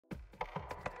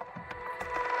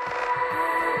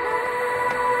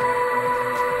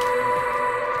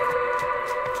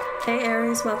Hey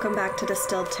Aries, welcome back to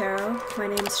Distilled Tarot. My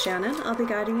name is Shannon. I'll be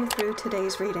guiding you through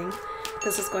today's reading.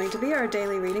 This is going to be our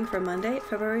daily reading for Monday,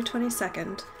 February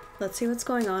 22nd. Let's see what's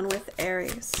going on with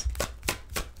Aries.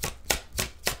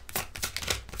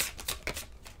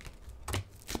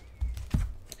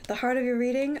 At the heart of your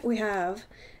reading, we have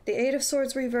the Eight of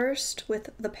Swords reversed with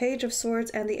the Page of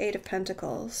Swords and the Eight of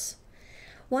Pentacles.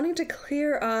 Wanting to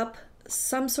clear up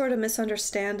some sort of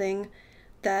misunderstanding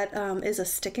that is a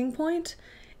sticking point.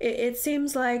 It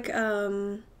seems like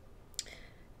there's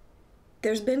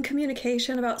been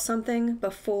communication about something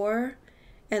before,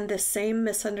 and this same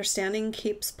misunderstanding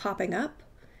keeps popping up.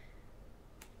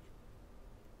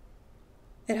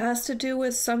 It has to do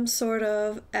with some sort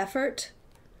of effort,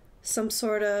 some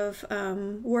sort of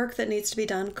work that needs to be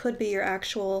done. Could be your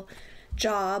actual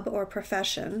job or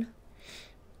profession.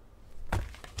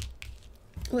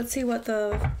 Let's see what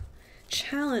the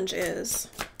challenge is.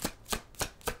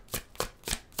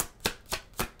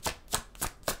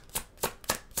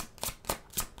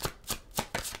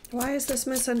 Why is this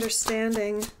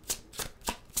misunderstanding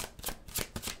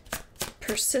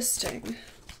persisting?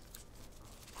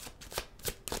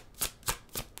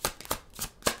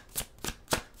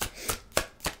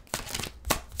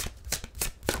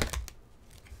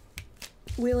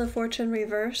 Wheel of Fortune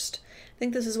reversed. I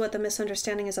think this is what the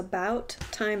misunderstanding is about.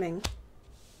 Timing.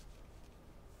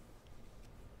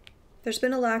 There's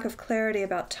been a lack of clarity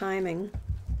about timing.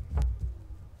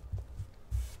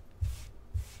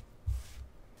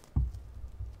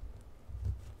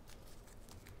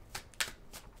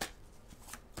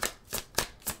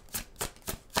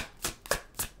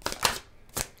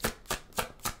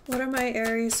 What are my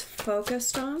Aries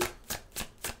focused on?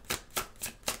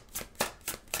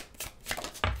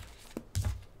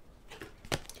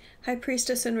 High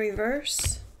Priestess in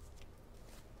reverse.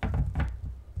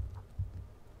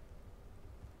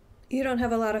 You don't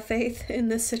have a lot of faith in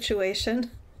this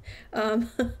situation.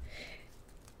 I'm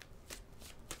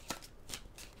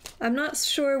not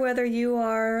sure whether you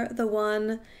are the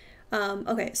one.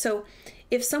 Okay, so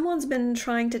if someone's been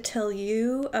trying to tell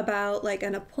you about like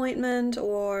an appointment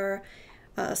or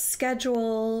a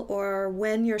schedule or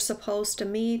when you're supposed to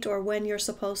meet or when you're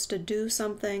supposed to do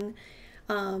something,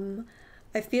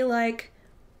 I feel like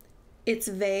it's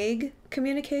vague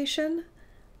communication,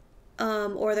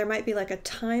 or there might be like a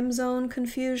time zone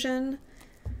confusion.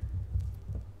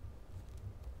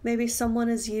 Maybe someone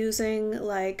is using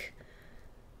like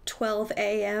 12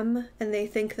 a.m. and they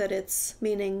think that it's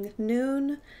meaning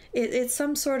noon. It's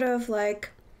some sort of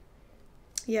like,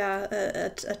 yeah,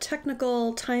 a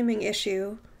technical timing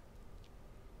issue.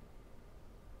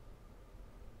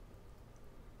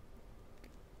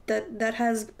 That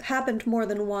has happened more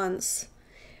than once.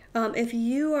 If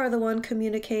you are the one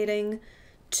communicating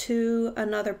to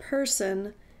another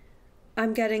person,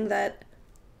 I'm getting that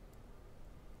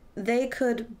they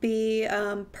could be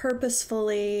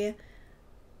purposefully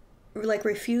like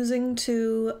refusing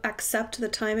to accept the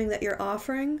timing that you're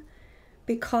offering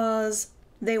because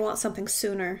they want something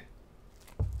sooner.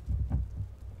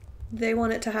 They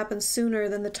want it to happen sooner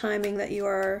than the timing that you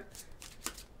are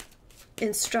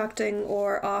instructing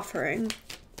or offering.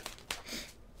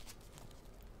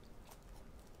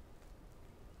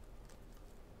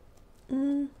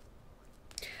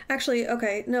 Actually,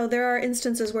 okay, no, there are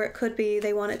instances where it could be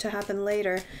they want it to happen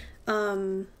later.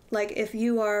 Like if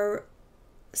you are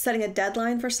setting a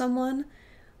deadline for someone,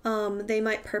 they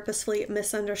might purposefully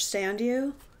misunderstand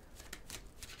you.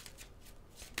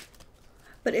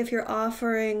 But if you're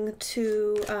offering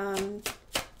to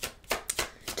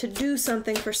do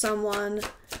something for someone,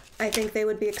 I think they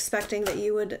would be expecting that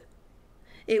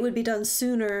it would be done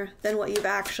sooner than what you've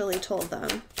actually told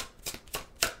them.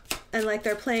 And like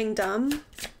they're playing dumb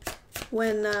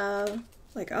when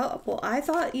like, oh, well, I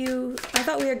thought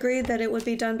we agreed that it would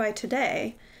be done by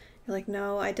today. You're like,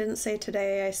 no, I didn't say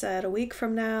today. I said a week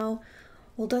from now.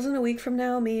 Well, doesn't a week from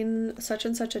now mean such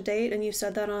and such a date? And you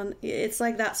said that on, it's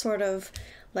like that sort of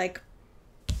like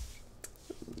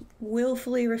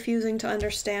willfully refusing to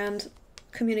understand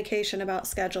communication about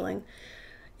scheduling.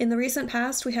 In the recent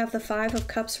past, we have the Five of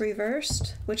Cups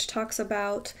reversed, which talks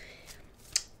about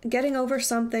getting over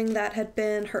something that had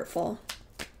been hurtful.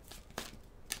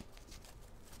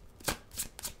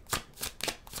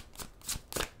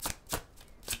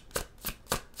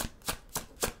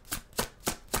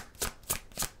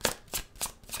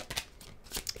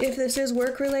 If this is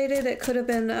work related, it could have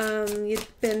been you'd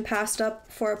been passed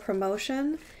up for a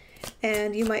promotion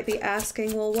and you might be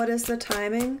asking, well, what is the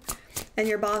timing? And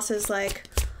your boss is like,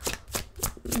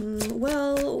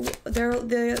 well, there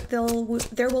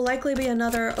will likely be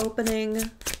another opening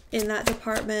in that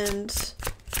department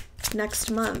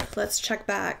next month. Let's check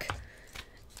back.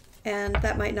 And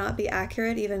that might not be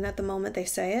accurate even at the moment they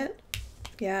say it.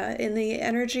 Yeah, in the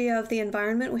energy of the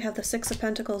environment, we have the Six of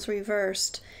Pentacles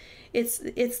reversed. It's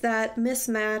that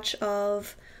mismatch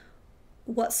of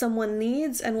what someone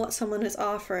needs and what someone is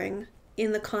offering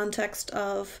in the context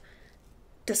of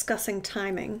discussing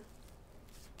timing.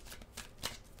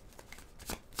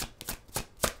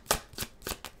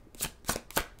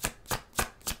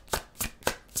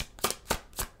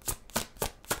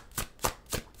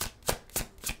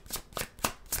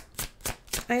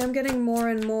 I am getting more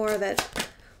and more that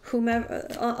whomever,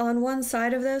 on one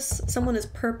side of this, someone is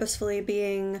purposefully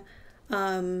being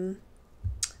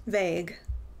vague.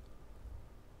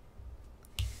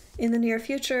 In the near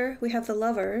future, we have the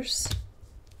Lovers,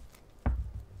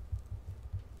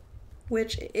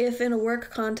 which, if in a work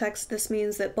context, this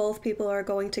means that both people are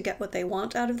going to get what they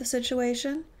want out of the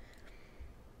situation.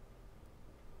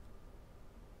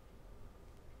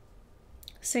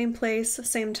 Same place,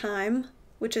 same time,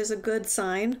 which is a good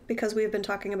sign because we've been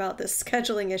talking about this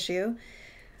scheduling issue.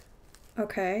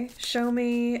 Okay, show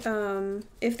me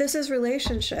if this is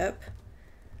relationship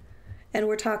and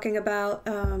we're talking about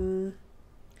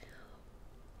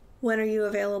when are you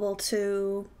available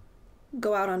to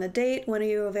go out on a date? When are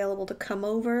you available to come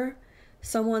over?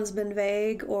 Someone's been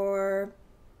vague or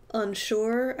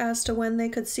unsure as to when they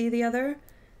could see the other.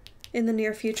 In the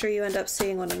near future, you end up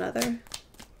seeing one another.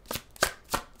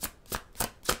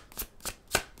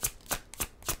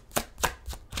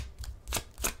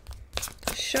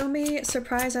 Show me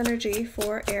surprise energy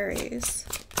for Aries.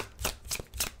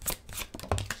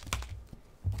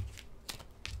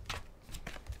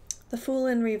 The Fool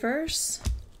in reverse.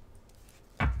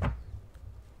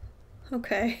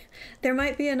 Okay, there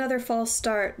might be another false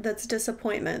start that's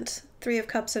disappointment. Three of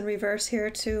Cups in reverse here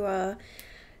to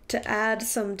add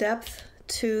some depth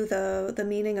to the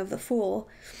meaning of the Fool.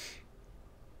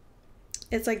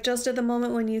 It's like just at the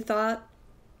moment when you thought,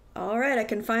 all right, I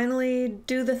can finally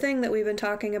do the thing that we've been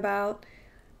talking about.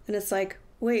 And it's like,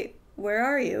 wait, where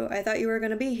are you? I thought you were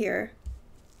going to be here.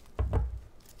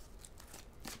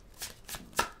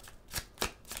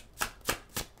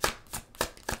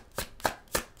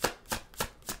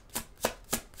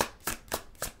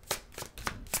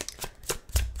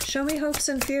 Show me hopes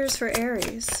and fears for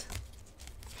Aries.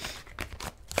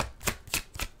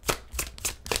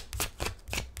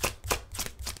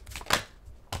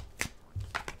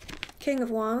 King of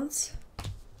Wands.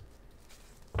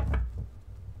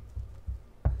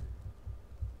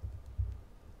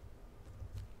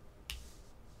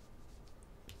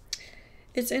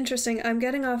 It's interesting. I'm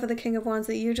getting off of the King of Wands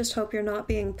that you just hope you're not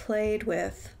being played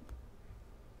with,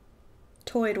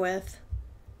 toyed with.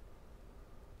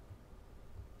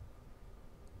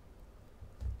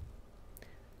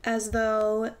 As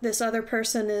though this other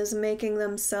person is making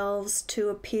themselves to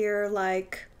appear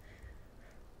like,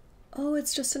 oh,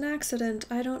 it's just an accident,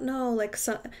 I don't know, like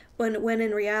when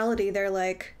in reality they're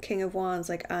like, King of Wands,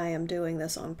 like, I am doing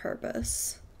this on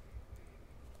purpose.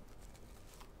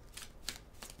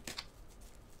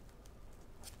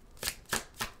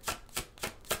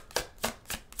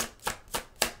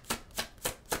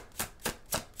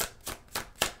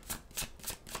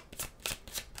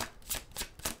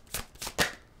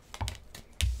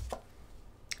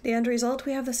 The end result,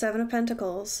 we have the Seven of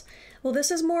Pentacles. Well,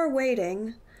 this is more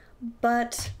waiting,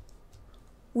 but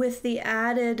with the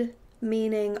added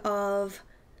meaning of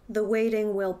the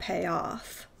waiting will pay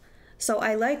off. So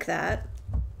I like that.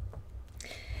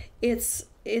 It's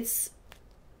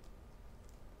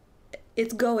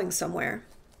going somewhere.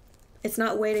 It's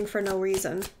not waiting for no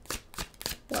reason.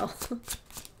 Well,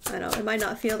 I know, it might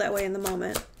not feel that way in the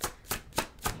moment.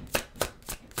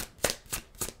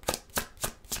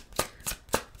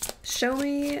 Show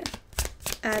me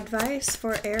advice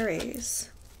for Aries.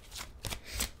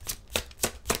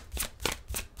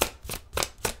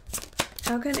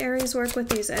 How can Aries work with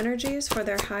these energies for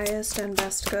their highest and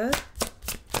best good?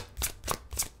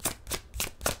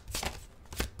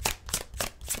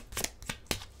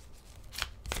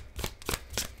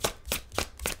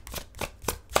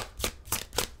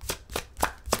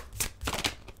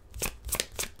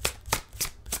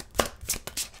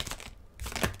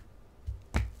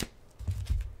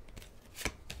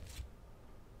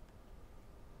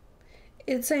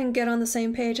 It's saying get on the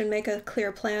same page and make a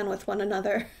clear plan with one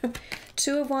another.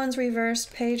 Two of Wands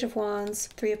reversed, Page of Wands,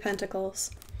 Three of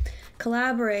Pentacles.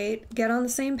 Collaborate, get on the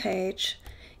same page.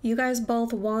 You guys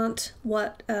both want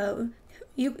what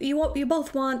you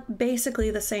both want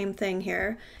basically the same thing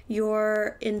here.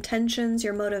 Your intentions,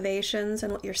 your motivations,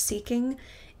 and what you're seeking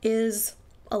is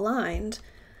aligned.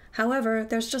 However,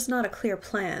 there's just not a clear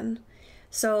plan.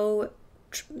 So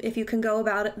if you can go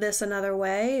about this another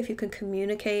way, if you can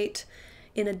communicate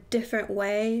in a different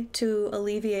way to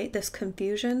alleviate this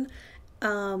confusion,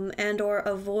 and or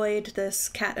avoid this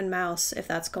cat and mouse if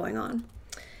that's going on.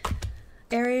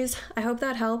 Aries, I hope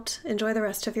that helped. Enjoy the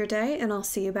rest of your day, and I'll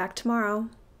see you back tomorrow.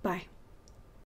 Bye.